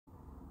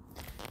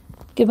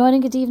Good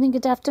morning, good evening,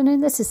 good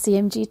afternoon. This is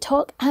CMG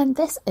Talk and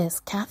this is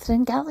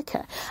Catherine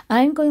Gallagher.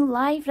 I'm going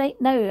live right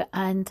now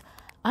and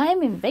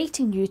I'm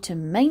inviting you to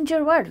mind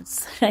your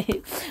words.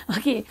 Right?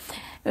 Okay,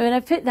 when I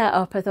put that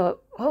up, I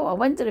thought, oh, I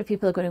wonder if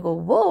people are going to go,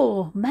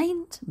 whoa,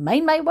 mind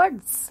my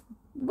words.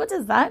 What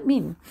does that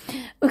mean?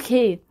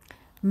 Okay,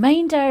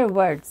 mind our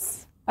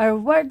words. Our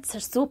words are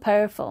so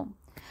powerful.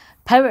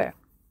 Power.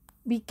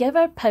 We give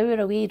our power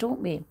away,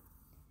 don't we?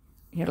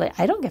 You're like,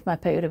 I don't give my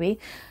power away,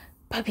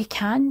 but we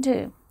can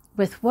do.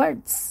 With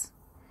words,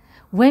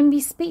 when we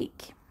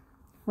speak,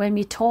 when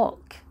we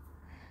talk,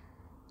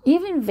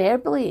 even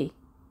verbally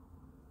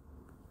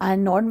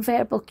and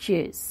non-verbal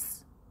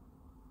cues.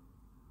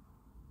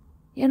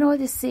 You know,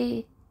 they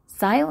say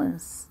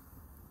silence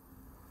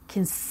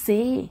can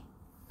say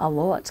a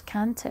lot,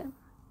 can't it?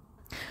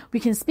 We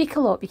can speak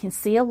a lot, we can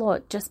say a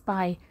lot just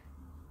by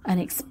an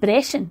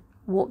expression,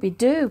 what we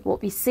do,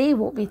 what we say,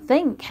 what we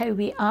think, how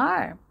we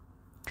are.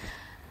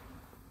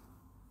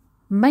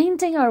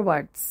 Minding our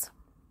words.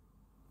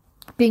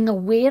 Being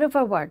aware of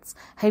our words,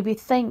 how we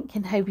think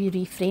and how we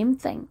reframe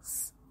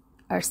things.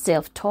 Our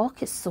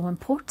self-talk is so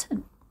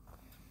important.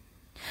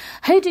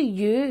 How do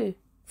you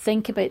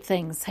think about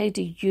things? How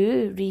do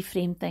you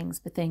reframe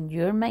things within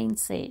your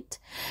mindset?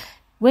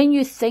 When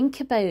you think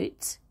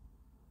about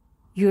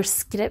your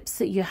scripts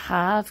that you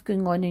have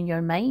going on in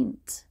your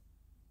mind,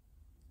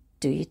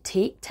 do you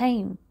take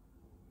time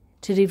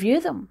to review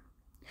them?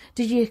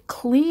 Do you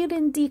clear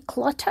and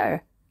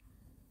declutter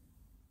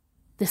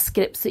the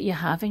scripts that you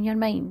have in your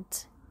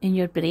mind, in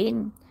your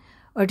brain?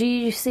 Or do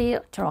you say,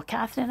 oh,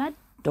 Catherine, I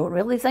don't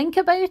really think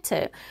about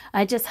it.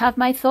 I just have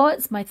my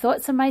thoughts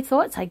are my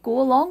thoughts. I go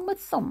along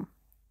with them.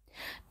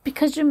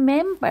 Because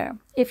remember,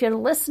 if you're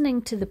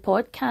listening to the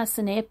podcasts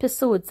and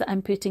episodes that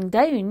I'm putting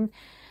down,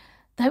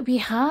 that we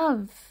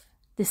have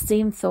the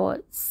same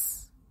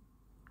thoughts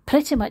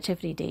pretty much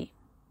every day.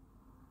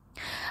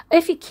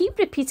 If you keep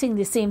repeating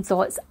the same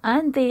thoughts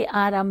and they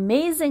are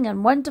amazing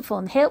and wonderful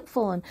and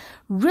helpful and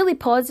really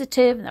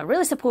positive and they're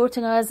really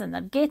supporting us and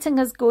they're getting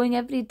us going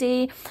every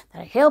day,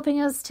 they're helping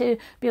us to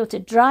be able to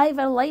drive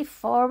our life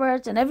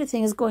forward and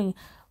everything is going,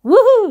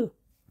 woohoo,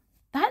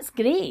 that's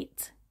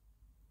great.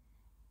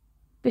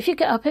 But if you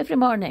get up every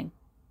morning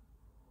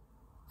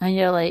and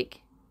you're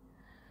like,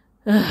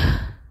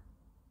 ugh,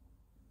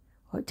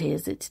 what day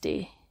is it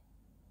today?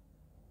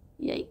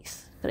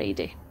 Yikes,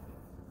 Friday.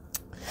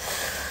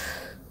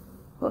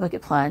 What have I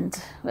got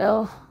planned?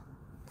 Well,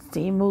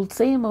 same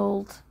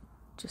old.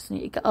 Just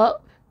need to get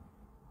up.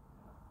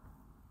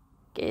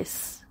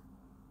 Guess.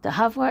 Do I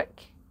have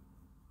work?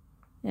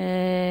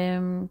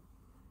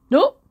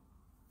 Nope.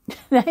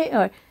 Right?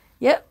 Or,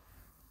 yep.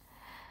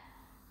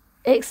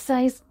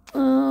 Exercise.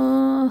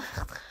 Yeah,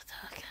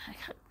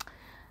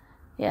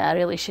 I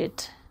really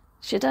should.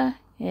 Should I?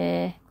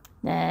 Yeah.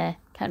 Nah,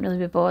 can't really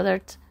be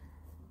bothered.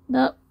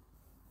 Nope.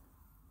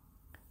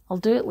 I'll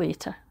do it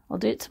later. I'll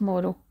do it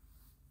tomorrow.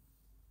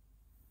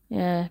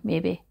 Yeah,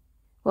 maybe.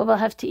 What will I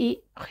have to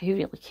eat? Oh, who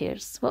really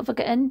cares? What have I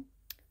got in?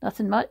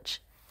 Nothing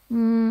much.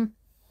 Right,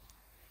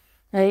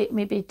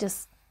 maybe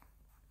just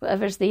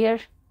whatever's there.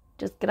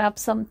 Just grab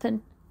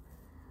something.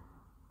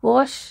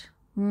 Wash.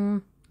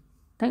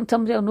 Think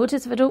somebody will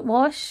notice if I don't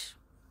wash.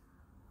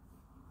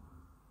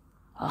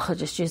 Oh, I'll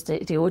just use the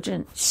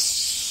deodorant.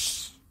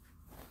 Shh.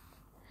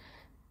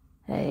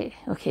 Right,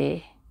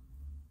 okay.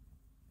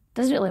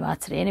 Doesn't really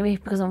matter anyway,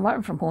 because I'm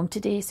working from home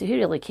today, so who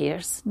really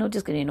cares?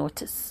 Nobody's going to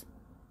notice.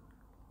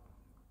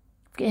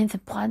 Got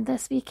anything planned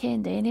this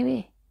weekend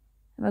anyway?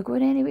 Am I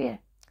going anywhere?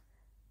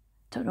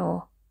 Don't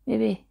know.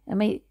 Maybe I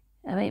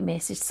might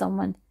message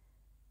someone.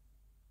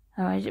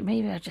 Or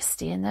maybe I'll just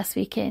stay in this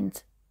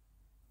weekend.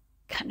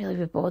 Can't really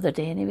be bothered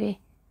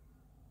anyway.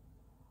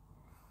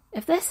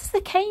 If this is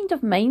the kind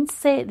of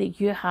mindset that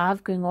you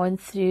have going on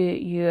through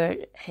your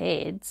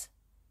head,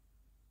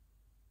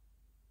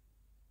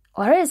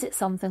 or is it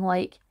something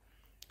like,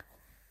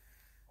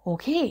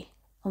 okay,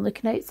 I'm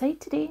looking outside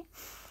today.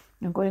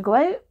 I'm going to go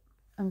out.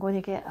 I'm going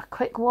to get a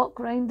quick walk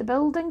around the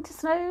building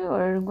just now,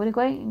 or I'm going to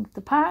go out into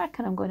the park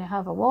and I'm going to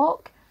have a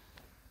walk,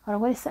 or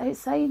I'm going to sit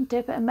outside and do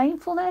a bit of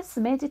mindfulness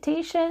and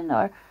meditation,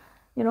 or,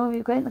 you know,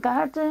 you go out in the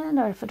garden,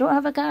 or if I don't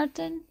have a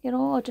garden, you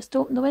know, I'll just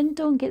open the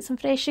window and get some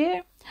fresh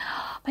air.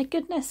 Oh, my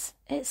goodness,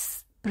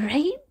 it's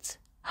bright.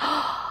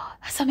 Oh,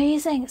 that's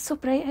amazing. It's so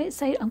bright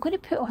outside. I'm going to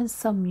put on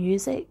some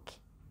music,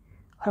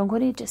 or I'm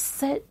going to just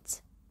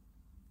sit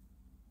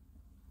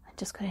and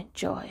just going to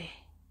enjoy.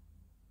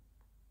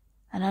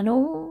 And I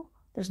know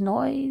there's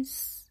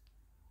noise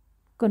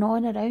going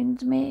on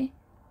around me.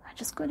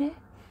 It's going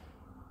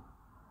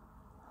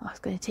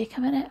to take a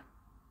minute.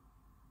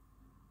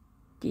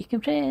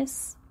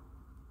 Decompress.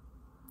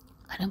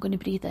 And I'm going to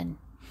breathe in.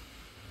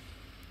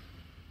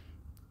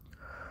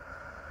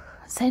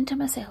 Center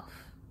myself.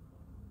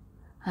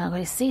 And I'm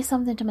going to say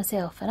something to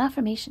myself, an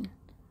affirmation.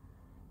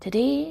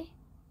 Today,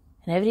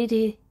 and every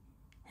day,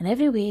 and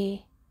every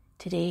way,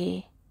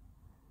 today,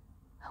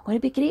 I'm going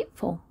to be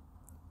grateful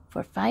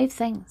for 5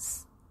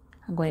 things.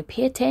 I'm going to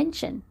pay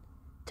attention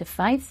to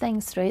 5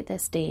 things throughout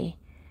this day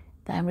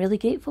that I'm really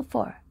grateful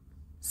for.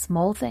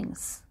 Small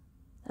things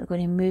that are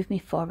going to move me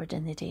forward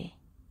in the day.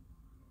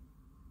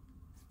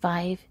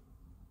 5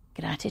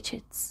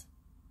 gratitudes.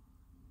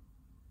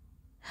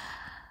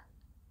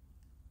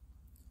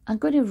 I'm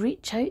going to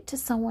reach out to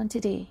someone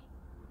today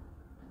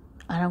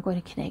and I'm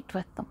going to connect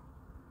with them.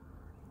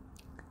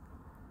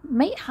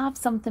 Might have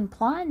something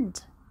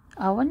planned.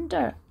 I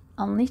wonder.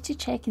 I'll need to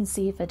check and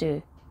see if I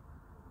do.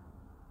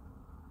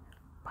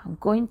 But I'm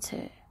going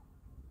to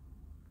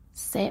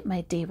set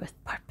my day with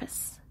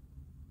purpose.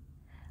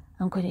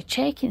 I'm going to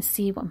check and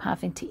see what I'm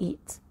having to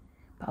eat.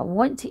 But I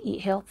want to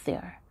eat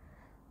healthier.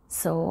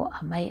 So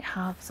I might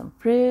have some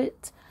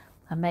fruit.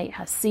 I might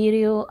have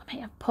cereal. I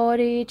might have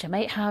porridge.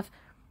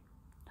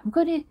 I'm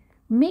going to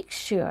make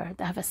sure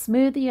that I have a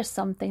smoothie or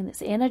something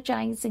that's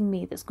energizing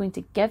me, that's going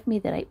to give me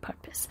the right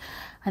purpose.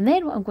 And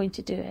then what I'm going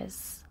to do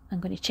is I'm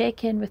going to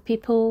check in with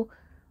people,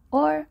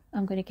 or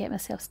I'm going to get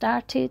myself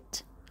started.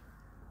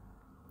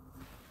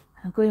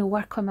 I'm going to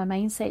work on my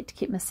mindset to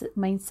keep my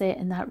mindset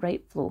in that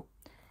right flow,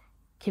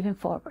 keeping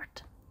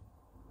forward.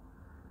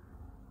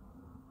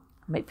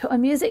 I might put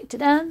on music to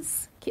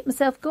dance, keep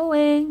myself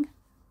going,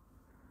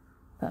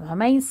 but my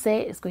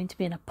mindset is going to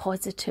be in a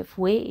positive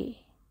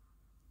way.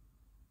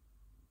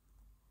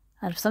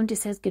 And if somebody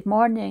says good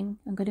morning,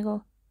 I'm going to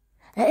go,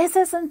 it is,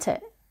 isn't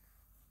it?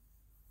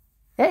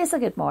 It is a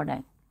good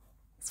morning.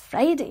 It's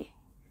Friday.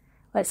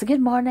 Well, it's a good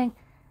morning,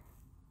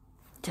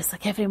 just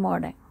like every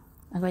morning.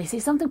 I'm going to say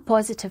something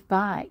positive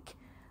back.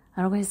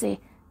 And I'm going to say,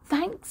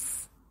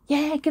 thanks.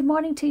 Yeah, good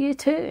morning to you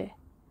too.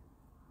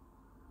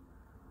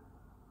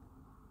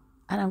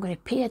 And I'm going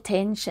to pay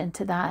attention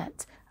to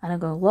that. And I'm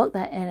going to lock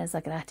that in as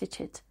a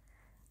gratitude.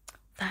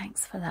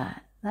 Thanks for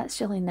that. That's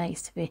really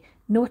nice to be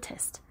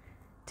noticed,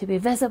 to be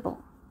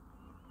visible.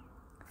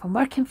 If I'm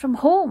working from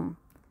home,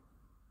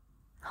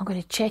 I'm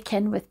going to check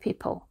in with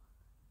people.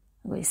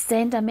 I'm going to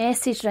send a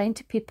message round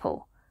to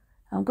people.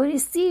 I'm going to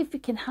see if we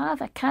can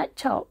have a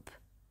catch up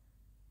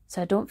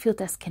so I don't feel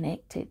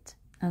disconnected.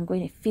 I'm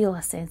going to feel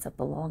a sense of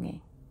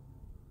belonging.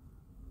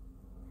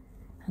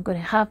 I'm going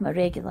to have my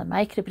regular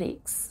micro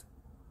breaks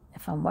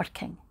if I'm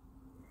working.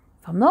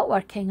 If I'm not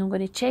working, I'm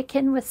going to check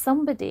in with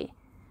somebody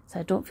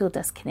so I don't feel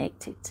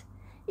disconnected.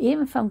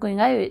 Even if I'm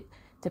going out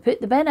to put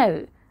the bin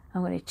out,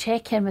 I'm going to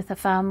check in with a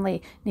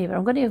family neighbour.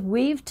 I'm going to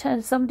wave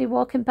to somebody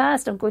walking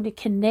past. I'm going to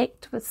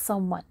connect with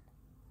someone.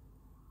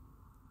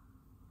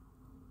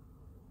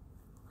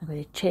 I'm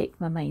going to check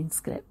my mind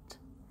script.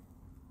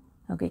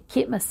 I'm going to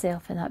keep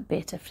myself in that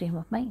better frame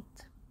of mind.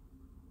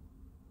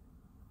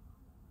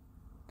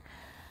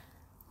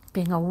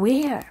 Being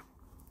aware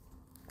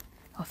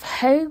of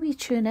how we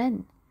tune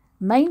in,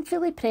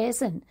 mindfully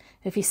present.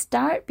 If we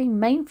start being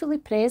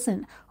mindfully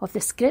present of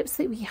the scripts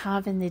that we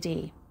have in the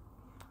day,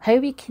 how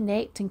we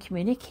connect and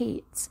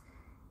communicate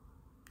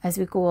as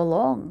we go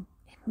along,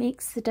 it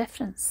makes the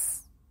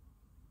difference.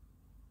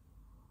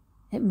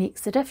 It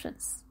makes the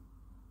difference.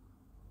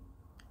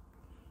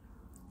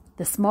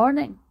 This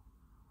morning,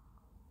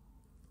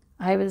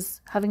 I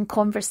was having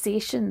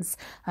conversations.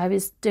 I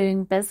was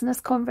doing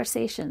business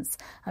conversations.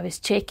 I was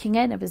checking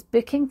in. I was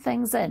booking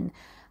things in.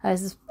 I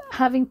was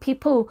having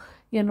people,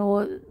 I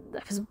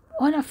was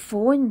on a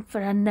phone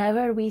for an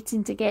hour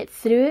waiting to get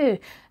through.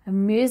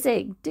 And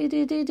music, do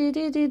do do do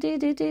do do do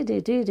do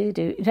do do do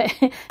do.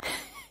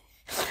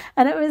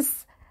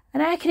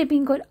 And I could have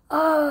been going,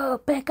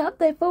 oh, pick up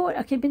the phone.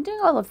 I could have been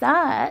doing all of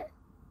that.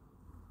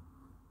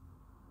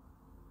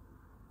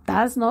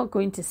 That's not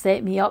going to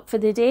set me up for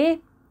the day.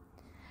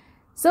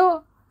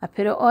 So I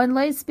put it on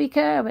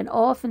loudspeaker. I went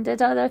off and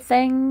did other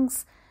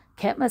things,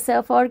 kept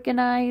myself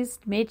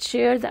organised, made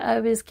sure that I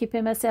was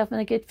keeping myself in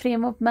a good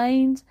frame of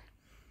mind.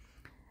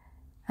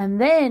 And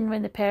then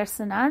when the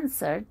person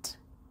answered,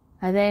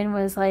 I then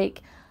was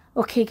like,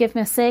 okay, give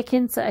me a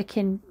second so I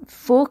can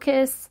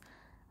focus.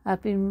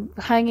 I've been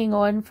hanging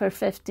on for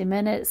 50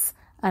 minutes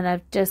and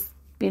I've just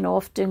been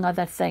off doing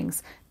other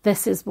things.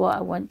 This is what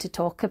I want to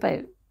talk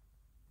about.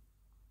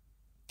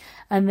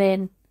 And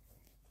then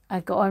I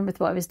got on with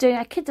what I was doing.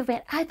 I could have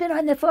went, I've been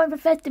on the phone for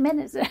 50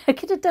 minutes. I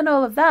could have done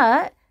all of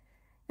that.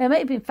 It might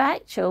have been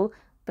factual,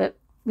 but,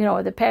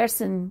 the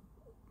person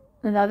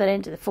on the other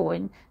end of the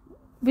phone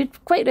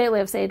would quite rightly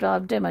have said, well,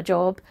 I'm doing my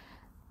job.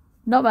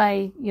 Not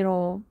my,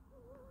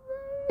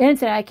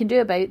 anything I can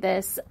do about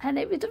this. And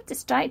it would have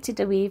distracted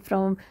away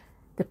from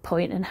the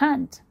point in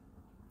hand.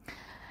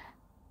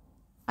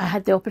 I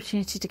had the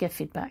opportunity to give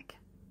feedback.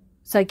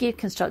 So I gave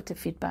constructive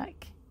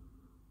feedback.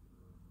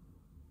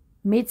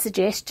 Made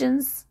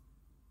suggestions.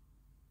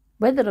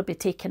 Whether it'll be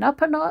taken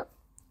up or not,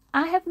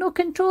 I have no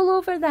control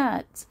over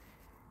that.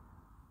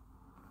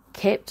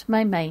 Kept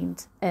my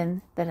mind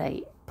in the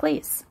right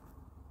place.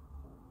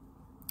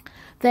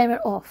 Then we're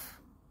off.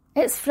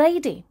 It's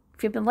Friday.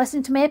 If you've been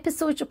listening to my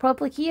episodes, you'll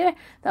probably hear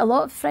that a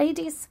lot of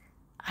Fridays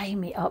I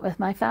meet up with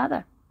my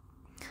father.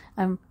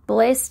 I'm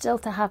blessed still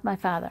to have my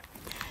father.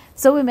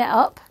 So we met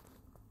up,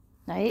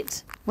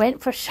 right?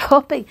 Went for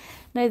shopping.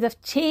 Now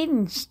they've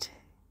changed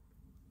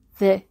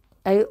the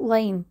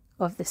outline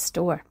of the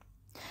store.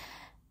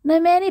 Now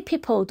many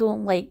people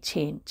don't like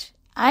change.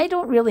 I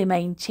don't really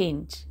mind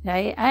change,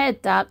 right? I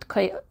adapt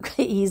quite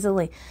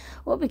easily.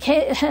 Well,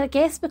 I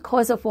guess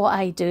because of what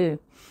I do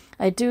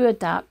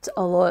adapt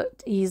a lot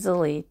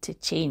easily to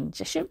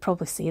change. I shouldn't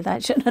probably say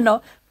that, shouldn't I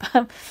not?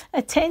 But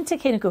I tend to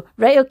kind of go,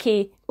 right,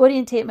 okay,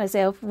 orientate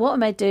myself. What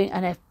am I doing?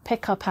 And I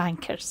pick up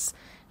anchors,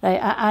 right?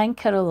 I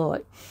anchor a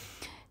lot.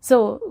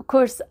 So, of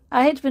course,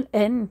 I had been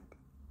in,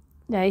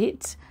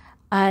 right,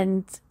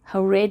 and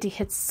already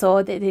had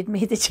saw that they'd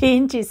made the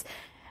changes.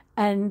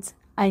 And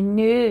I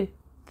knew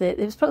that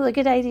it was probably a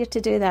good idea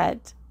to do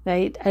that,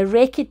 right? I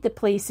reckoned the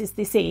places,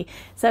 they say.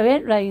 So I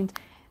went round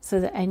so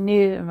that I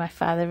knew, and my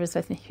father was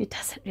with me, who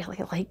doesn't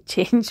really like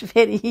change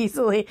very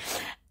easily.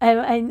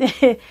 I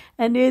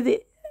knew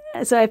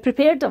that, so I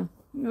prepared them.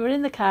 We were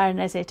in the car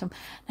and I said to him,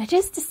 now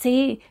just to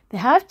say, they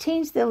have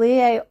changed the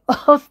layout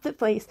of the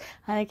place.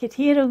 And I could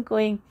hear him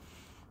going,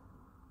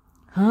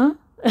 huh?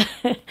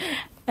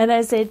 And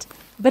I said,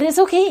 but it's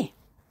okay.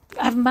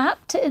 I've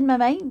mapped it in my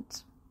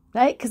mind,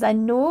 right? Because I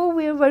know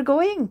where we're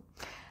going.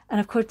 And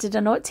of course, did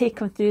I not take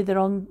him through the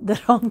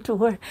wrong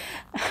door?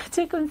 I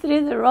took him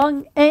through the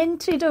wrong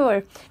entry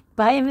door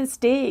by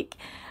mistake.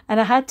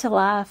 And I had to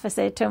laugh. I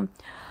said to him,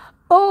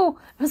 oh,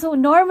 so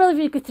normally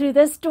we go through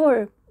this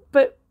door,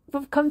 but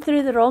we've come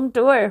through the wrong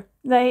door,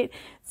 right?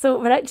 So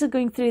we're actually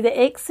going through the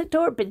exit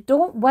door, but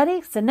don't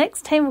worry. So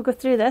next time we'll go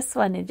through this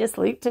one. And just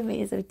looked at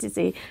me as if to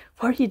say,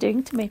 what are you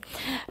doing to me?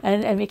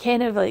 And we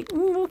kind of like,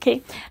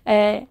 okay.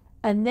 And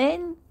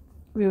then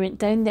we went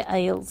down the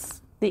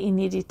aisles that he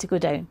needed to go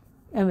down.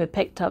 And we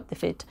picked up the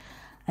food.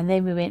 And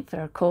then we went for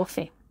our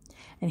coffee.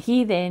 And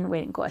he then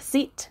went and got a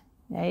seat,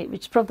 right?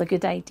 Which is probably a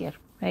good idea,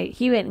 right?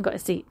 He went and got a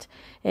seat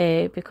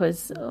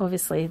because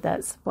obviously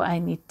that's what I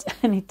need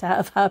to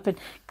have happen,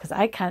 because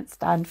I can't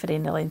stand for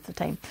any length of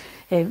time.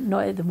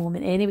 Not at the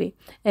moment anyway.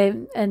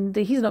 And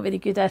he's not very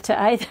good at it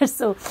either.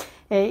 So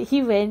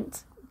he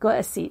went, got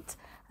a seat,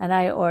 and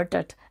I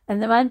ordered.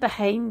 And the man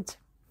behind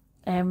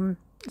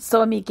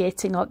saw me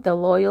getting up the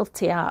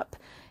loyalty app,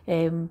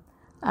 and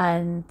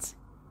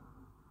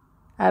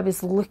I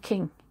was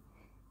looking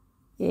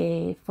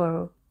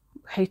for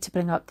how to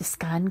bring up the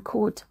scan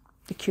code,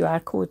 the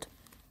QR code.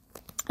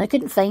 I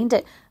couldn't find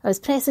it. I was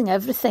pressing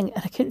everything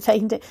and I couldn't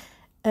find it.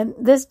 And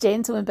this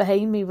gentleman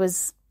behind me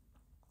was,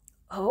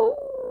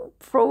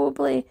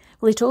 probably,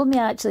 well, he told me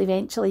actually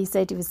eventually, he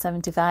said he was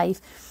 75.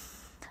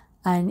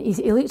 And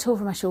he looked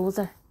over my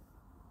shoulder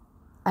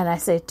and I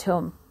said to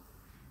him,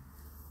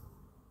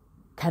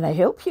 can I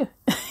help you?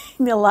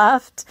 And he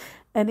laughed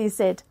and he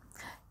said,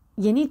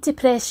 you need to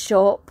press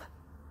shop.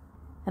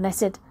 And I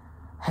said,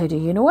 how do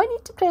you know I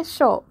need to press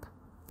shop?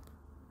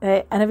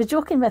 And I was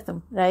joking with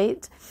him,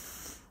 right?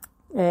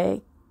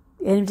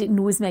 Anybody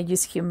knows me, I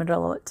use humour a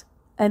lot.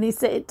 And he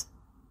said,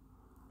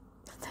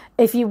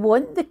 if you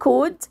want the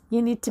code,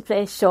 you need to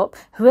press shop.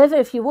 However,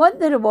 if you want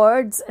the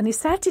rewards, and he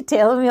started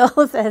telling me all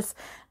of this,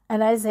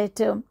 and I said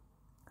to him,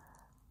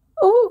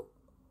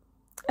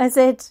 I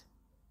said,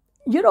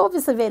 you're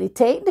obviously very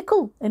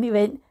technical. And he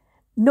went,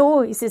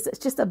 no, he says, it's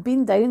just I've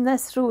been down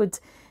this road.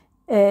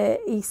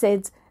 He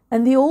said,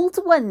 and the old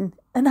one,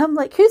 and I'm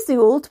like, who's the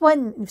old one?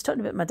 And he was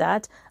talking about my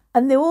dad.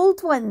 And the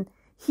old one,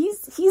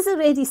 he's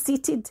already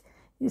seated,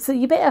 so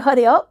you better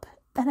hurry up.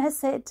 And I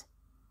said,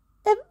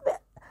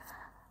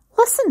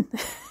 listen,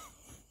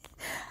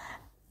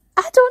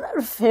 I don't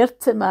refer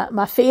to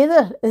my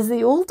father as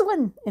the old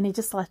one. And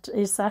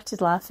he started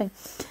laughing.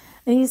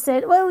 And he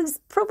said, well, he's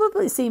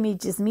probably the same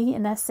age as me.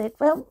 And I said,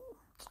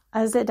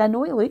 I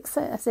know he looks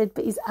it. I said,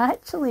 but he's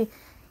actually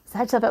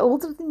a bit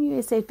older than you.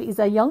 He said, but he's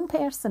a young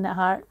person at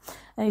heart.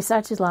 And he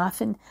started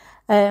laughing.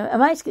 I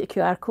managed to get the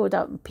QR code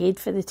up and paid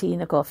for the tea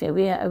and the coffee.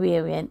 Away I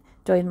went,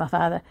 joined my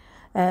father.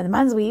 The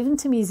man's waving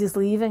to me as he's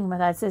leaving. My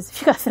dad says, have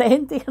you got a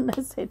friend there? And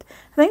I said,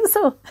 I think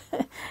so.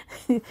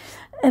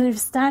 And we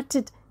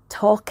started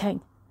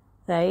talking,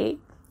 right,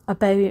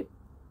 about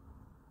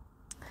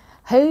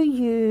how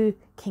you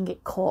can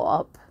get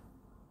caught up,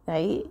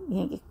 right? You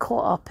can get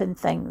caught up in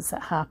things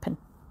that happen.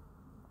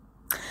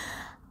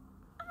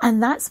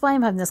 And that's why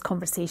I'm having this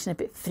conversation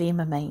about frame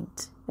of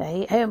mind,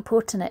 right? How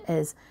important it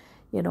is,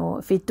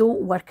 if we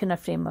don't work in a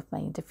frame of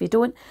mind, if we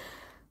don't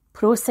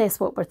process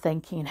what we're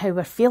thinking and how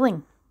we're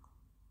feeling,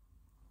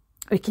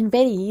 we can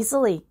very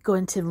easily go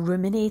into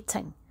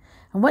ruminating.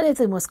 And one of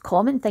the most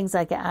common things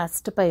I get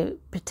asked about,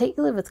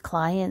 particularly with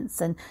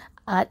clients and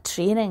at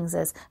trainings,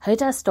 is how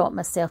do I stop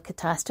myself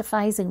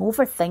catastrophizing,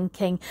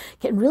 overthinking,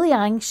 getting really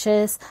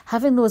anxious,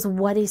 having those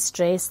worry,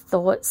 stress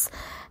thoughts?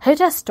 How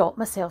do I stop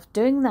myself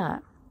doing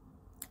that?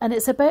 And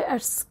it's about our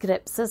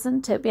scripts,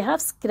 isn't it? We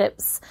have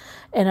scripts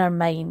in our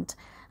mind,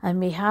 and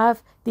we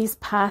have these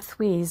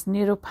pathways,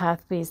 neural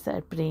pathways that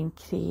our brain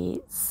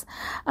creates.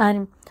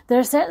 And there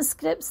are certain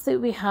scripts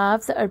that we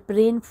have that our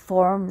brain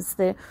forms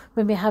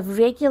when we have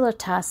regular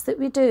tasks that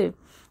we do.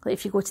 Like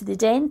if you go to the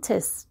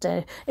dentist,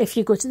 if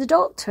you go to the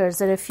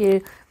doctors, or if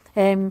you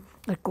or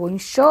going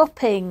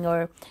shopping,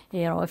 or,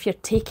 if you're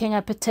taking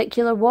a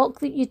particular walk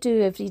that you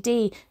do every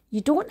day, you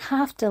don't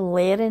have to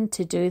learn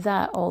to do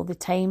that all the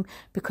time,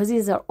 because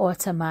these are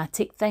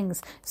automatic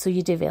things. So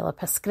you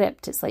develop a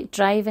script. It's like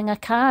driving a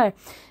car.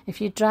 If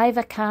you drive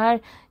a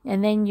car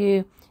and then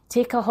you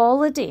take a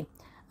holiday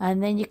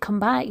and then you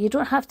come back, you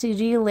don't have to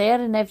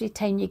relearn every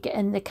time you get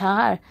in the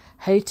car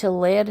how to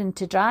learn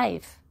to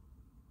drive.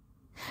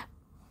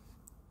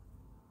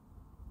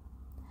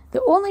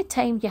 The only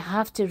time you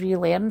have to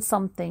relearn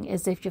something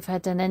is if you've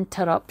had an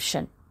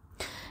interruption.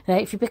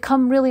 Right? If you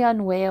become really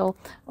unwell,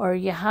 or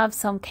you have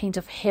some kind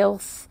of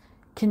health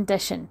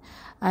condition,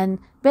 and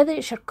whether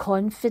it's your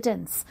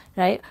confidence,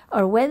 right,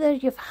 or whether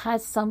you've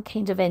had some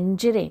kind of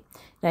injury,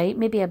 right,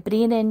 maybe a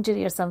brain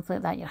injury or something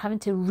like that, you're having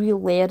to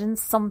relearn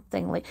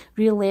something, like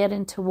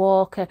relearn to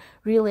walk, or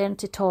relearn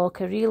to talk,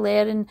 or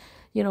relearn,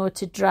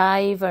 to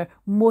drive, or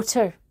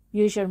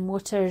use your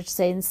motor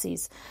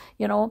senses,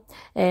 your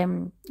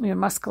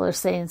muscular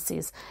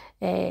senses.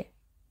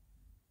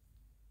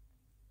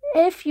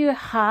 If you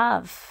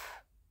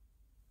have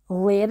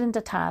learned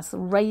a task,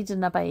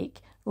 riding a bike,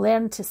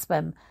 learn to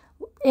swim,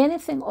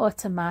 anything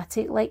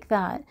automatic like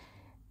that,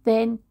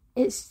 then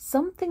it's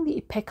something that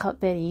you pick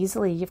up very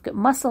easily. You've got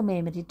muscle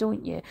memory,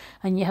 don't you?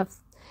 And you have,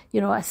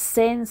 a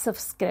sense of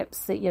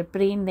scripts that your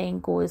brain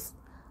then goes,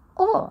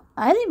 oh,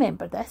 I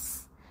remember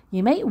this.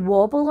 You might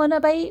wobble on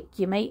a bike.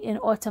 You might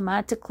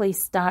automatically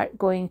start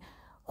going,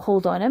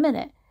 hold on a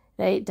minute,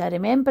 right? Do I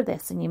remember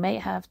this? And you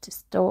might have to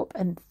stop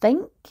and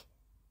think.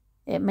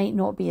 It might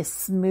not be as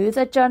smooth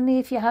a journey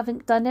if you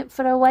haven't done it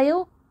for a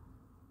while.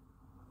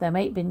 There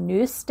might be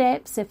new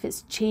steps if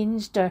it's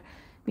changed or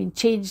been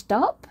changed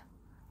up,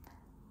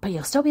 but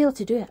you'll still be able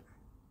to do it.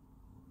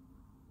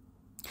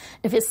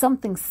 If it's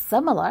something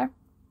similar,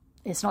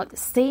 it's not the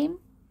same.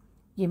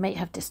 You might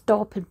have to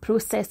stop and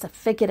process or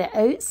figure it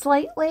out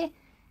slightly,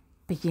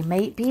 but you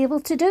might be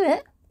able to do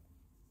it.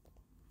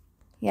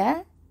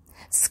 Yeah?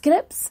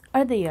 Scripts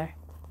are there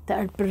that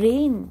our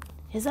brain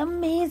is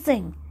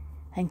amazing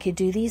and can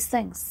do these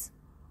things.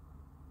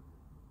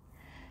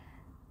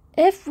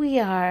 If we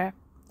are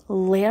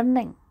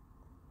learning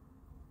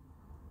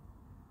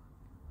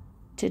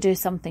to do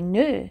something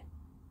new,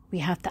 we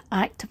have to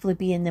actively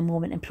be in the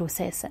moment and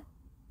process it.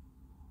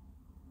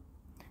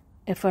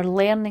 If we're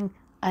learning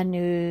a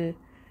new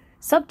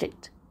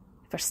subject,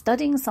 if we're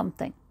studying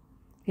something,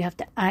 we have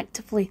to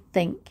actively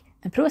think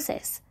and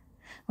process.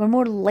 We're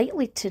more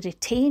likely to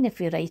retain if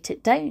we write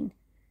it down.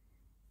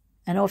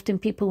 And often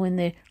people, when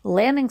they're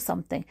learning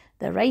something,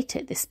 they write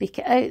it, they speak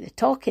it out, they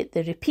talk it,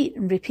 they repeat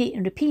and repeat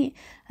and repeat.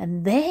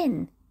 And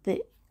then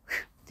they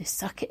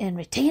suck it in,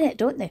 retain it,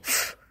 don't they?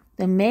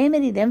 The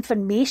memory, the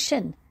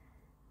information.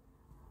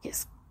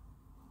 You've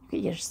got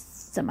your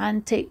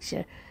semantics,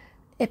 your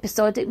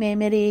episodic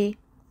memory,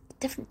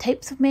 different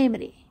types of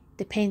memory,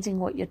 depending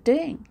what you're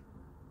doing.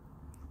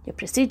 Your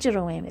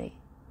procedural memory,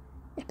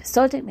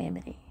 episodic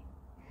memory.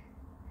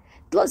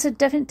 Lots of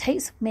different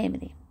types of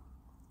memory.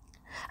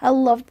 I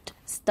loved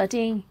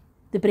studying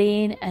the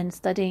brain and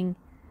studying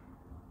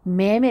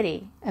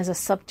memory as a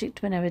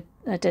subject when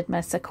I did my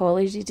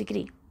psychology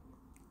degree.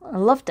 I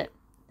loved it.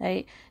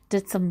 I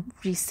did some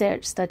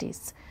research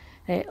studies.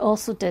 I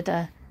also did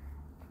a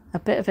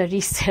bit of a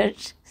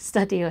research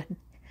study on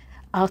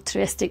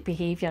altruistic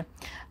behaviour.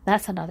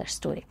 That's another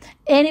story.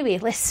 Anyway,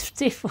 let's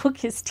stay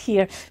focused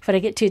here before I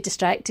get too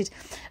distracted.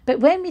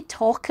 But when we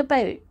talk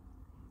about,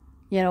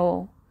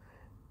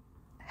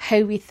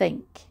 how we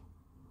think,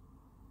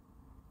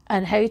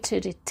 and how to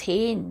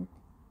retain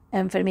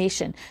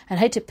information, and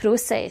how to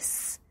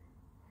process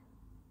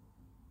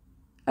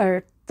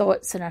our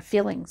thoughts and our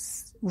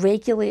feelings,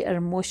 regulate our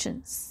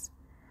emotions,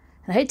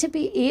 and how to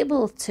be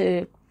able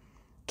to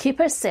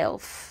keep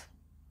ourselves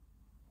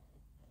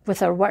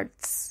with our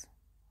words,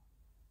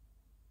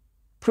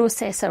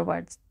 process our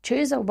words,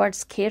 choose our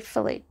words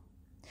carefully,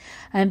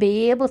 and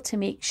be able to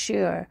make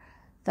sure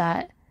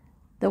that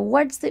the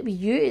words that we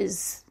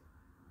use,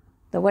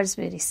 the words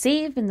we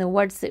receive, and the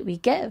words that we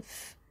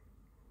give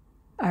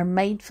are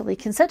mindfully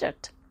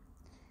considered.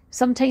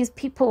 Sometimes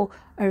people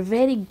are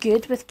very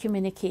good with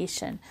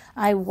communication.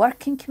 I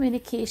work in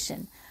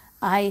communication.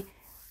 I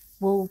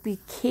will be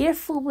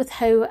careful with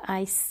how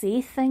I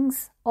say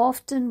things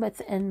often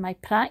within my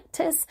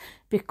practice,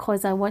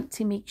 because I want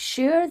to make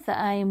sure that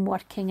I am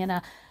working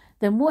in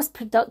the most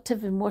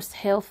productive and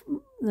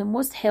the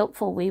most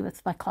helpful way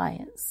with my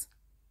clients.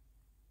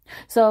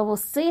 So I will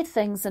say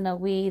things in a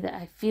way that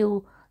I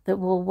feel that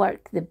will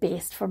work the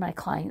best for my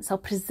clients. I'll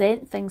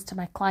present things to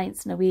my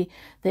clients in a way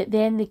that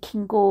then they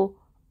can go,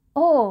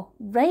 oh,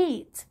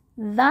 right,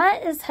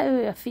 that is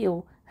how I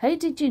feel. How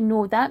did you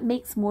know? That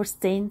makes more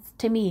sense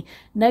to me.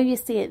 Now you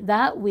say it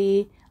that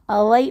way,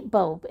 a light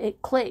bulb,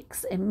 it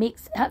clicks,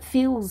 that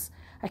feels,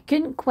 I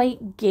couldn't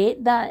quite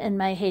get that in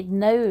my head.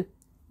 Now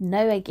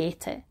I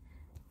get it,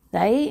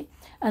 right?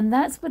 And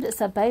that's what it's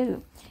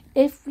about.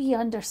 If we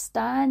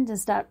understand and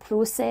start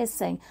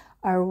processing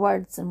our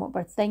words and what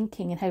we're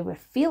thinking and how we're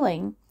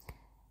feeling,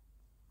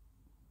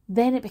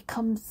 then it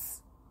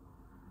becomes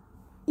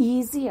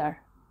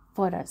easier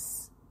for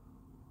us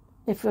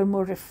if we're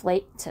more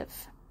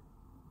reflective.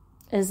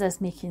 Is this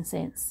making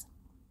sense?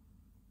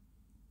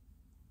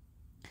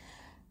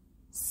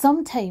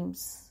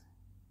 Sometimes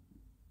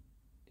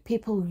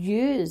people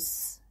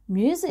use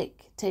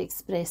music to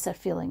express their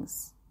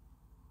feelings.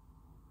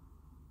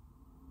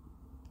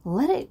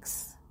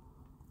 Lyrics,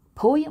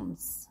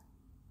 poems.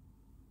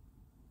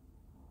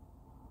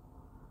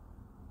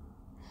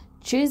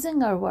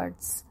 Choosing our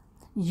words,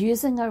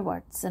 using our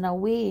words in a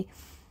way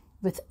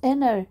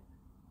within our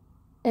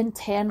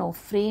internal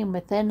frame,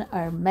 within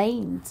our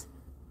mind,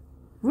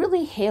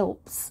 really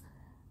helps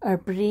our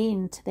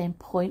brain to then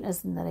point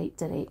us in the right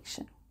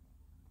direction.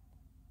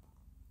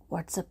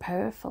 Words are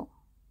powerful.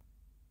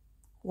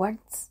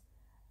 Words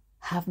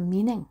have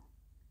meaning.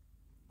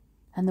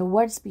 And the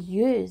words we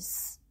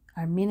use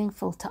are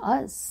meaningful to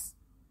us.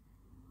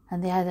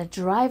 And they either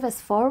drive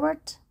us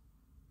forward,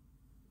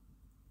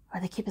 or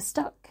they keep us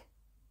stuck,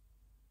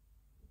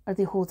 or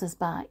they hold us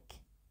back.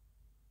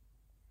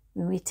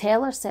 When we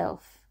tell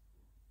ourselves,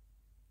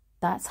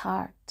 that's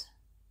hard,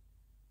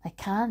 I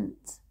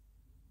can't,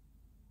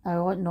 I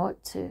ought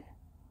not to,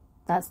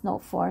 that's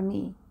not for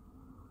me,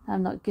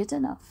 I'm not good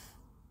enough,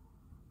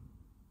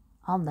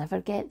 I'll never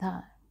get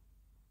that,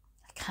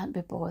 I can't be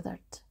bothered.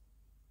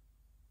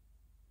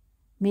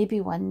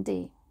 Maybe one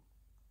day,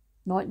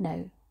 not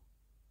now.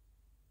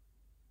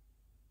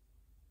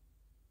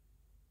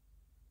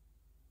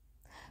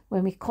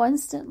 When we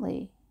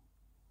constantly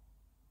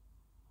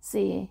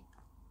say,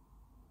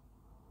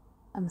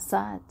 I'm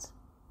sad,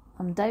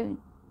 I'm down,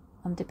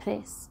 I'm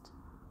depressed,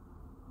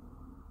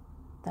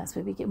 that's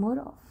what we get more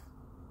of.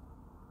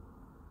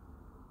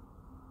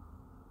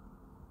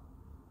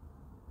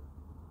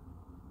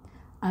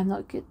 I'm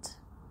not good.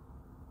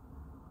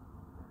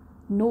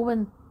 No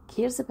one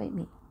cares about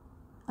me.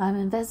 I'm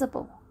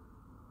invisible.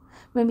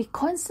 When we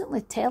constantly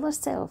tell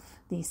ourselves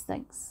these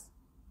things,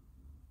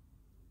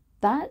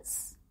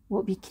 that's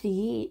what we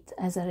create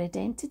as our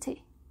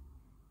identity.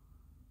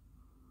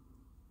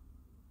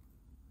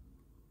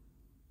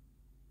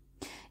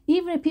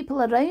 Even if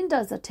people around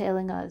us are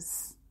telling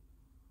us,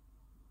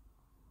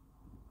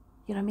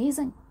 you're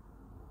amazing,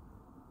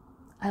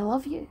 I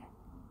love you,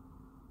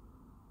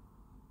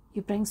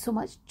 you bring so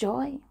much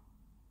joy,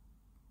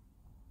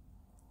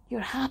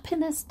 you're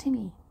happiness to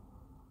me,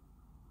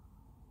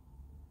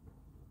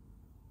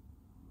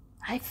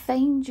 I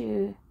find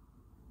you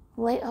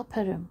light up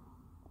a room,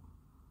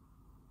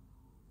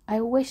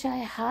 I wish I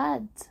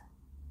had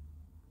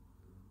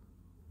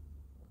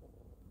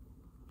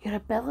your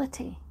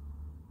ability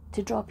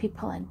to draw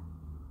people in.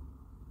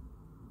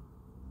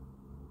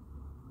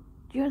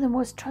 You're the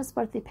most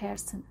trustworthy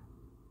person.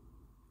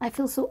 I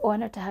feel so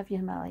honoured to have you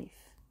in my life.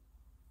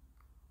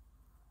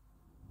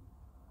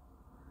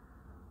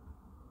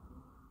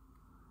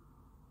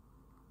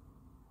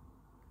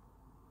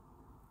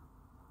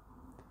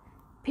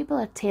 People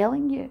are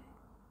telling you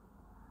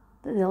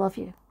that they love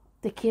you,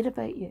 they care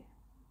about you,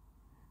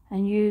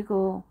 and you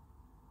go,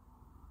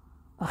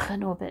 oh, I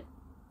know, but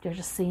you're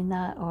just saying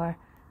that, or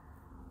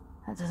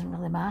that doesn't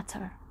really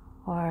matter,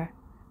 or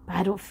but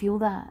I don't feel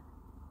that.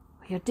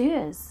 What you do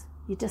is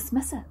you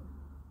dismiss it,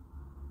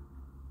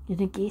 you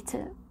negate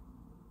it,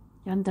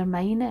 you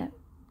undermine it,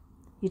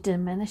 you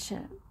diminish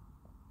it,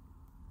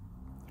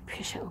 you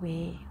push it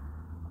away.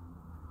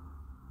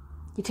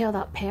 You tell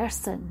that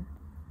person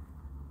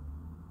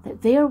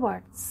that their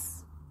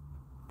words,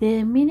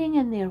 the meaning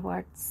in their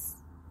words,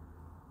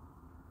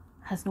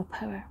 has no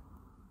power.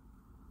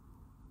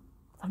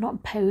 They're not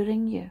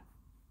empowering you.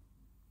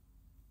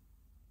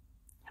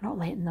 You're not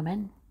letting them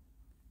in.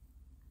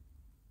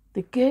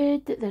 The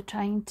good that they're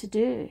trying to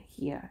do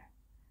here,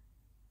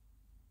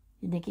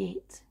 you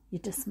negate, you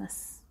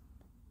dismiss.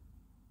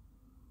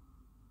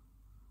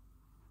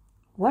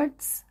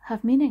 Words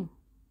have meaning.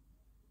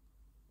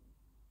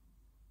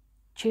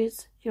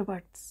 Choose your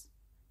words.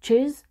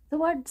 Choose the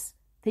words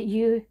that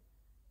you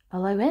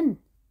allow in.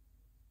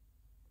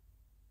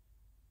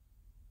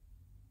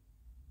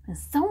 And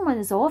someone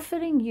is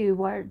offering you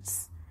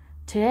words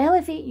to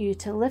elevate you,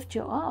 to lift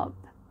you up,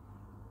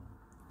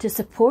 to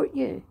support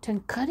you, to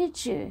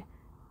encourage you,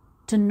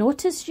 to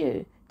notice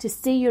you, to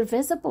say you're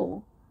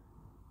visible,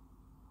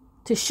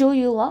 to show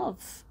you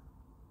love,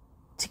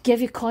 to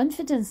give you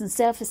confidence and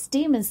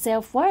self-esteem and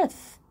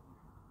self-worth.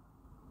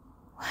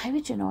 Why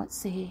would you not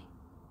say,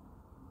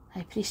 I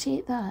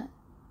appreciate that?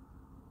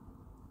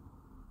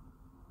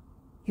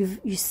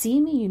 You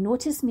see me, you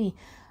notice me.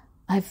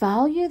 I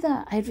value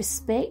that. I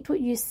respect what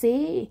you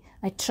say.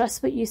 I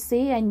trust what you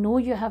say. I know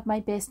you have my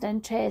best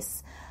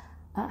interests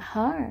at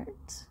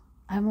heart.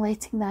 I'm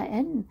letting that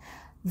in.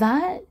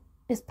 That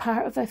is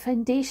part of a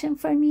foundation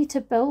for me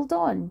to build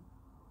on.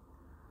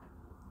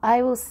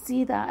 I will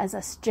see that as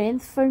a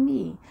strength for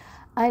me.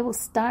 I will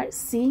start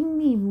seeing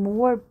me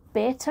more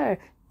better,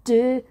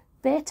 do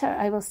better.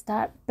 I will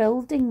start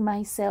building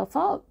myself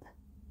up.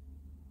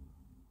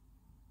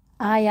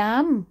 I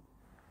am.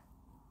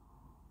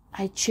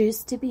 I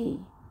choose to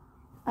be.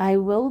 I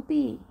will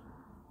be.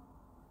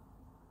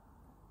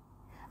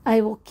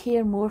 I will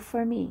care more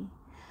for me.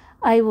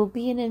 I will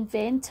be an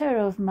inventor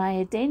of my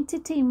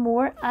identity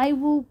more. I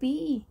will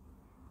be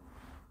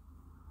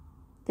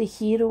the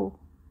hero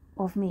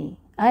of me.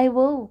 I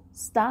will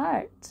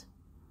start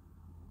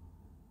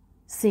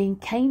saying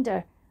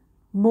kinder,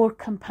 more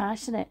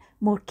compassionate,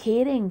 more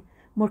caring,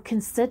 more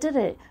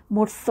considerate,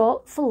 more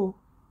thoughtful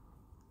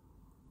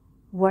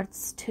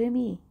words to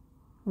me.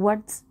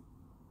 Words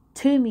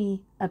to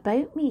me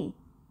about me.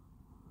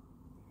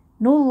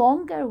 No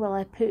longer will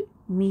I put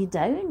me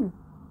down.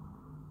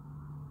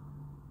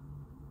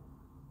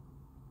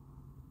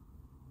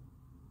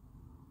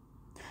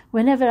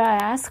 Whenever I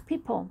ask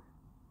people,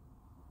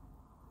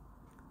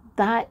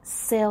 that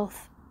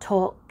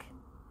self-talk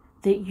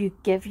that you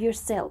give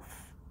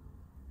yourself,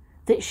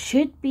 that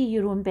should be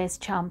your own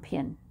best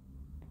champion,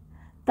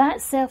 that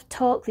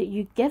self-talk that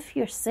you give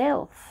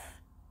yourself,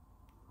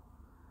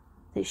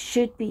 that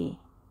should be,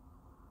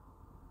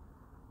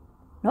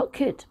 not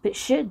could, but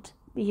should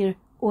be your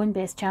own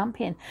best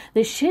champion,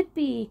 that should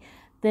be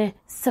the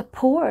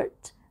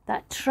support,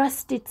 that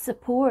trusted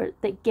support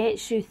that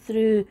gets you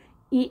through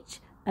each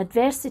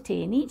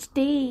adversity and each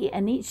day,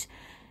 and each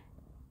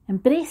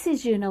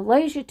embraces you and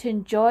allows you to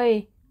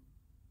enjoy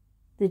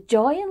the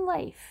joy in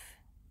life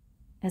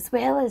as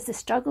well as the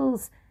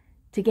struggles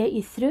to get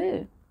you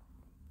through.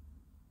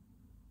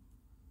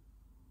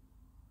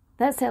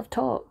 That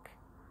self-talk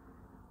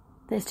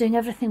that's doing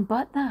everything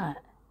but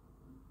that.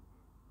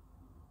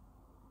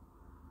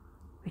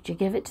 Would you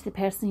give it to the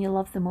person you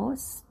love the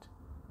most?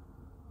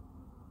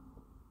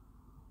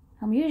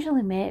 I'm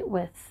usually met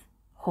with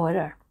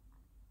horror.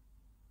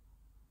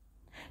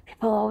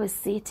 People always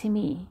say to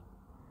me,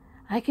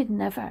 I could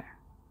never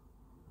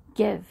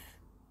give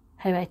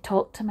how I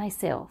talk to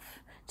myself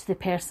to the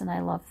person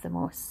I love the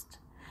most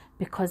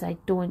because I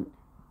don't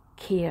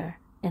care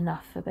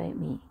enough about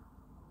me.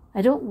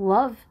 I don't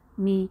love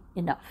me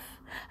enough.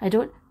 I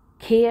don't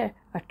care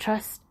or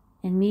trust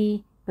in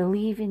me,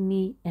 believe in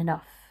me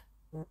enough.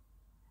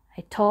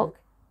 I talk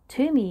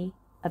to me,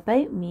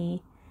 about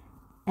me,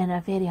 in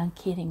a very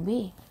uncaring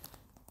way.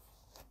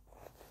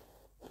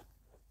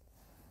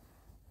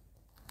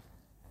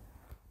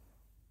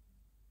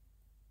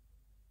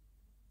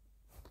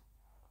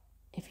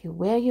 If you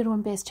were your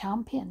own best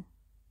champion,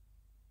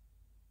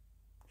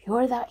 if you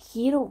were that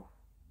hero,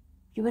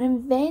 if you were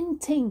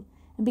inventing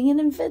and being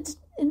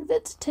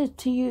invited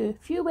to you,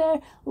 if you were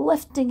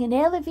lifting and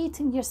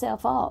elevating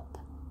yourself up,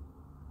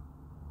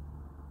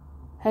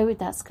 how would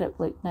that script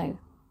look now?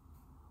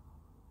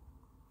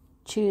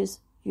 Choose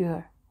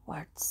your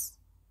words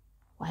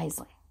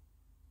wisely.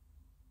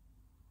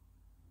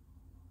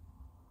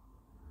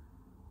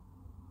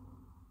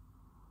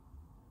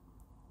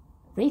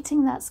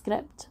 Writing that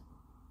script,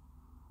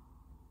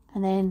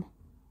 and then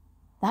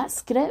that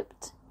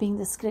script being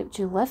the script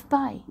you live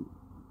by,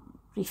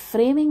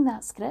 reframing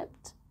that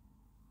script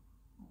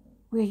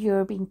where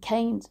you're being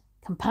kind,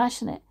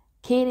 compassionate,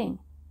 caring,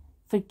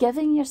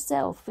 forgiving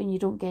yourself when you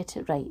don't get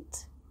it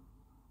right,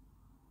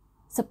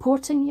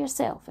 supporting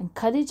yourself,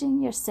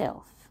 encouraging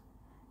yourself,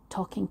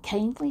 talking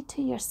kindly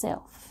to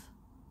yourself,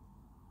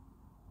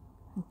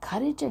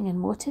 encouraging and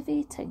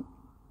motivating,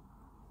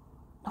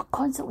 not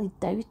constantly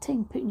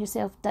doubting, putting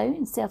yourself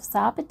down,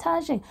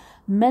 self-sabotaging,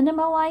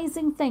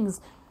 minimalising things,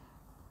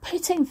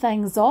 putting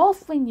things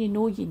off when you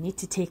know you need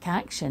to take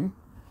action,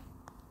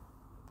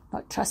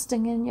 not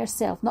trusting in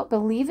yourself, not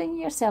believing in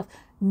yourself,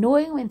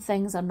 knowing when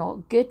things are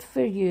not good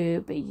for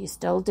you, but you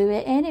still do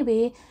it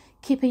anyway,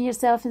 keeping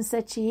yourself in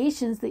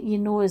situations that you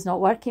know is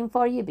not working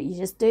for you, but you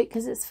just do it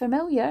because it's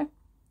familiar.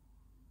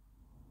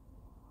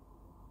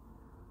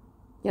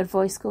 Your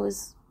voice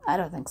goes, I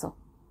don't think so.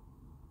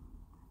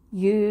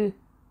 You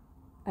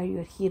are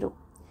your hero.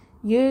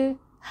 You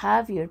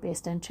have your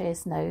best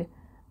interests now.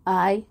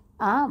 I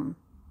am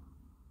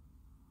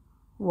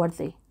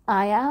worthy.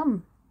 I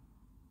am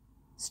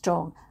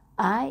strong.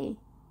 I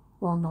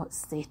will not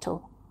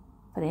settle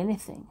for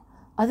anything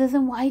other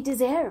than what I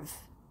deserve.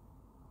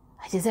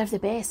 I deserve the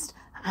best.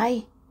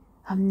 I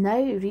am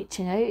now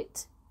reaching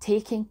out,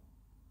 taking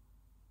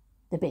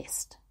the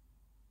best.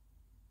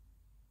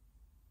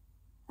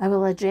 I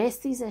will address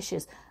these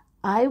issues.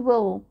 I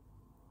will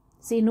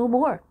say no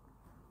more.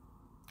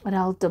 And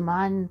I'll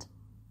demand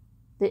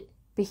that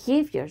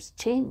behaviours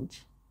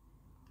change.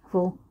 I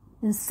will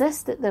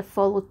insist that they're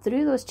followed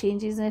through, those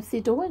changes, and if they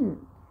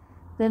don't,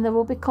 then there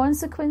will be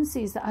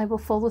consequences that I will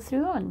follow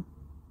through on.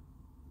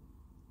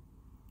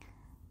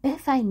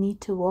 If I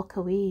need to walk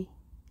away,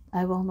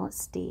 I will not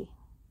stay.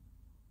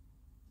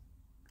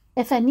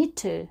 If I need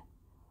to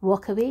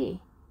walk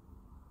away,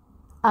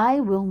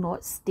 I will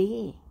not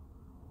stay.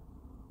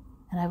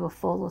 And I will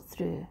follow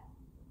through.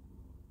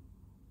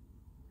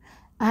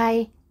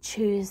 I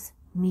choose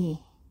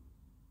me.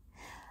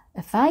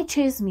 If I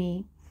choose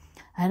me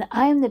and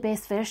I am the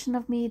best version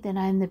of me, then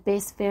I am the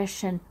best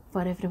version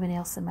for everyone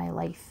else in my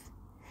life.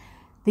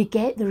 They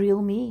get the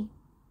real me.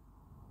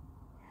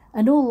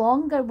 And no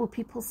longer will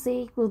people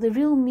say, will the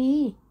real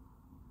me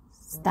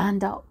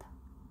stand up?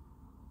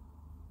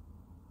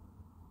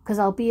 Because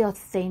I'll be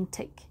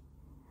authentic.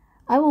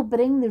 I will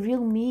bring the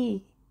real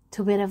me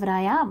to wherever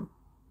I am.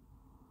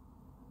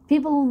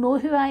 People will know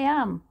who I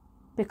am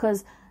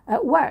because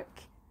at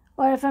work,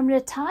 or if I'm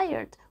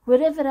retired,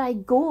 wherever I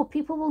go,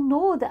 people will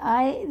know that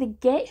they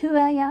get who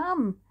I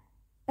am.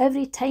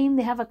 Every time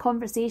they have a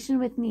conversation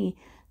with me,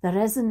 there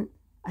isn't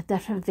a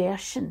different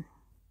version.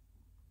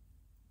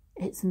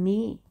 It's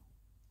me,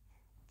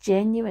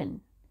 genuine,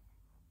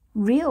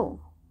 real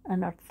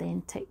and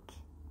authentic.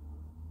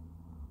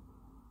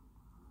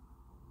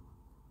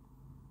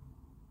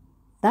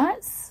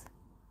 That's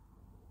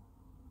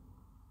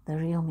the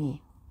real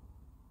me.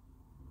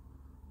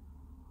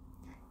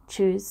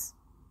 Choose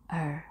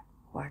our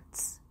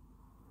words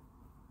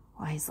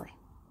wisely.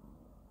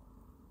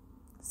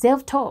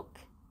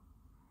 Self-talk.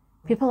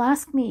 People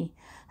ask me,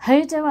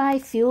 how do I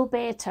feel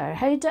better?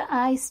 How do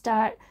I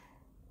start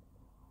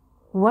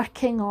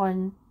working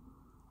on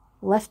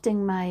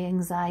lifting my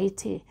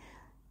anxiety?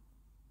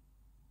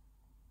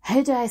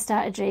 How do I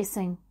start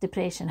addressing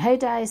depression? How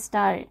do I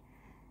start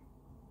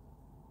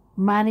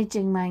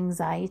managing my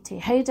anxiety?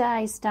 How do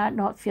I start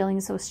not feeling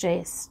so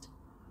stressed?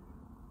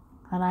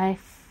 And I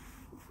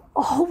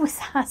always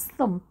ask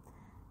them,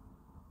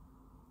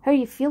 how are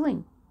you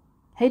feeling?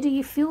 How do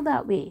you feel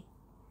that way?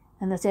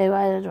 And they say,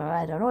 well,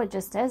 I don't know, it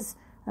just is.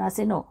 And I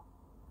say, no.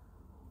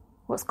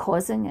 What's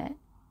causing it?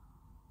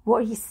 What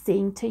are you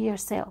saying to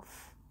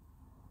yourself?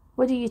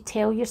 What do you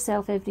tell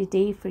yourself every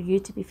day for you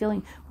to be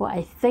feeling? What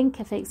I think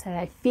affects how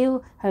I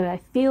feel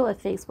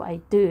affects what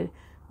I do.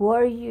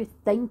 What are you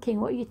thinking?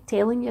 What are you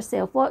telling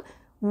yourself? What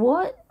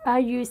are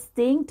you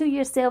saying to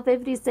yourself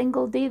every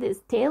single day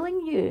that's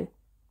telling you?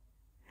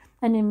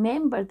 And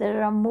remember,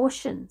 there are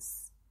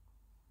emotions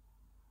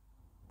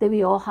that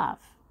we all have.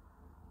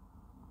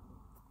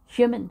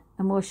 Human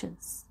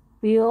emotions.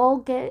 We all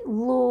get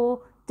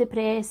low,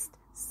 depressed,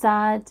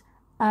 sad,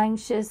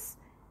 anxious,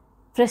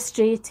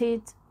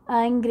 frustrated,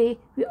 angry.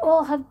 We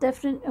all have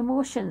different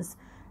emotions.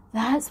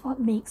 That's what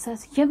makes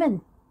us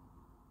human.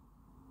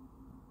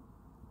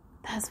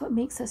 That's what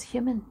makes us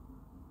human.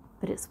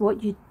 But it's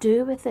what you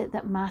do with it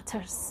that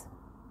matters.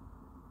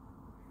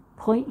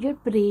 Point your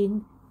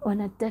brain on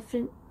a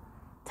different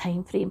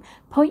time frame.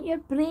 Point your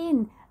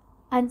brain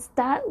and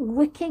start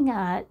looking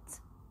at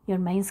your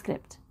mind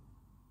script.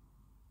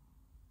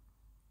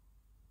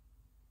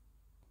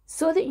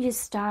 So that you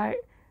start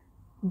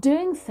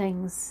doing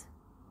things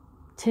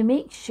to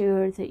make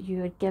sure that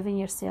you are giving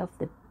yourself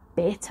the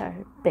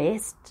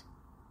best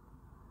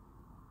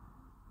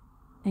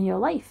in your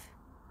life.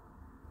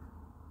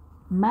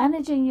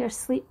 Managing your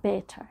sleep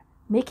better,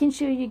 making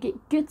sure you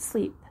get good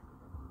sleep,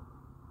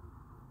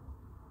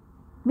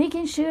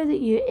 making sure that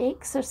you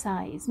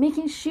exercise,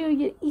 making sure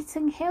you're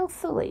eating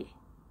healthily,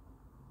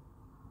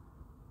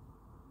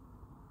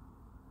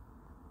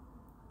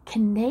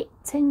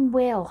 connecting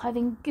well,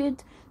 having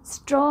good,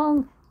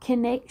 strong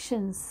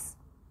connections,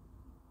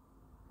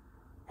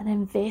 and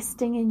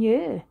investing in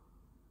you.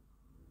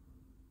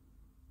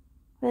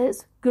 Whether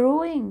it's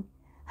growing,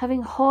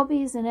 having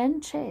hobbies and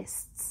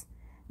interests,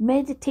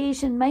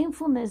 meditation,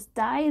 mindfulness,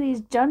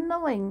 diaries,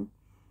 journaling,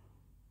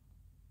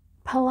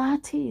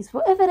 Pilates,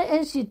 whatever it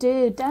is you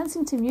do,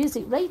 dancing to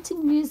music,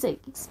 writing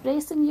music,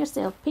 expressing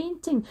yourself,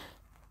 painting,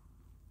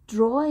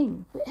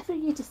 drawing, whatever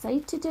you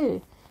decide to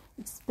do,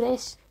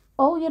 express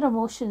all your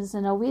emotions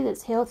in a way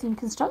that's healthy and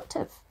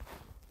constructive.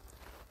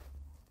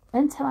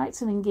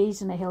 Interact and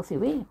engage in a healthy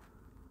way.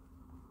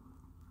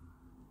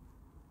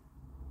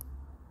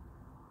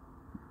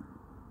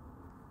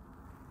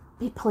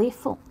 Be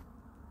playful.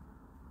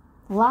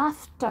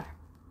 Laughter.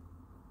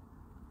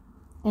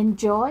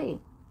 Enjoy.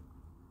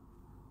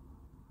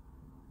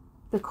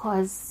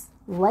 Because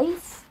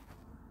life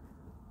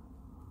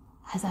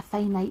has a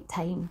finite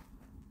time.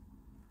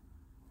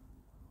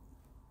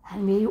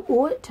 And we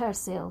owe it to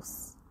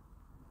ourselves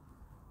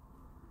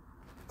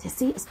to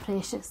see it's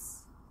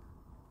precious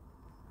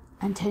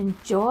and to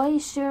enjoy,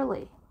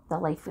 surely, the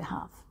life we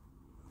have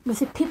with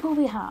the people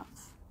we have.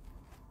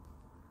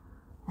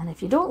 And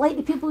if you don't like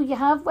the people you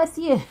have with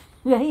you,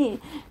 right,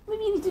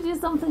 maybe you need to do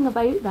something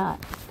about that.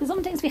 Because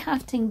sometimes we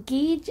have to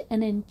engage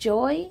and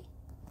enjoy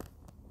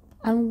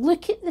and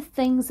look at the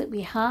things that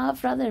we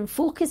have rather than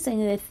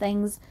focusing on the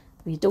things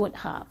we don't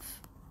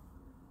have.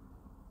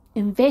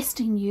 Invest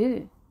in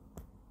you.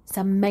 It's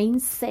a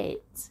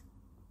mindset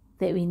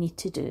that we need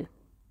to do.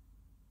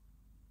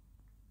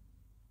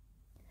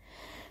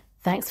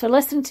 Thanks for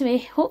listening to me.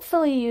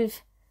 Hopefully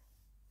you've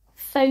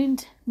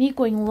found me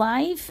going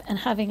live and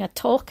having a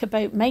talk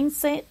about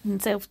mindset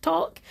and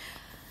self-talk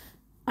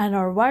and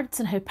our words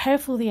and how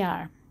powerful they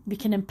are. We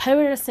can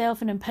empower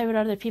ourselves and empower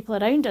other people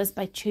around us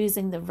by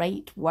choosing the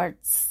right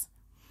words.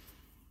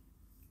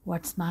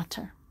 Words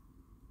matter.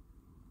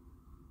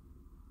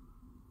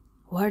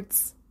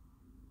 Words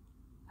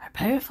are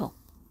powerful.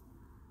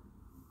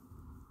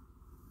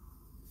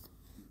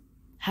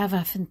 Have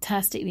a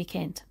fantastic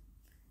weekend.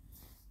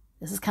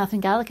 This is Catherine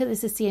Gallagher.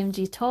 This is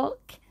CMG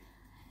Talk.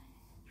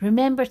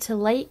 Remember to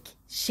like,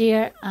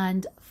 share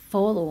and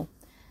follow.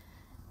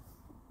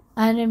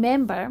 And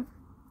remember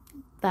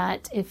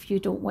that if you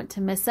don't want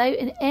to miss out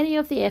in any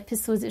of the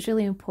episodes, it's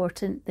really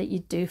important that you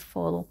do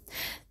follow.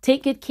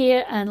 Take good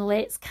care and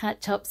let's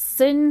catch up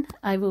soon.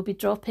 I will be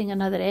dropping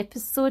another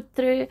episode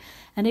through,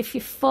 and if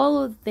you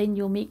follow, then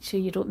you'll make sure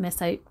you don't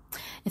miss out.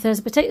 If there's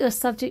a particular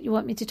subject you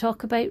want me to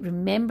talk about,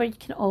 remember you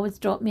can always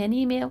drop me an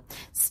email,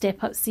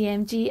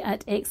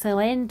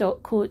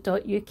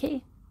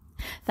 stepupcmg@xln.co.uk.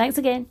 Thanks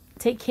again,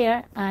 take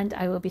care, and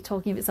I will be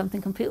talking about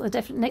something completely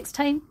different next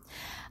time.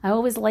 I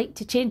always like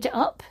to change it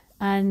up,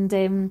 and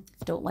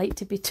don't like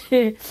to be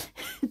too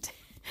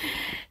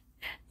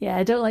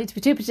I don't like to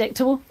be too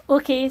predictable.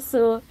 Okay,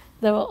 so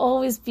there will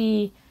always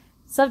be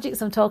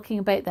subjects I'm talking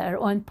about that are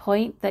on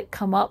point, that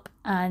come up,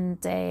 and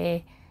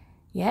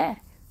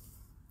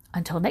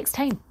until next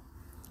time,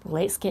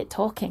 let's get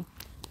talking.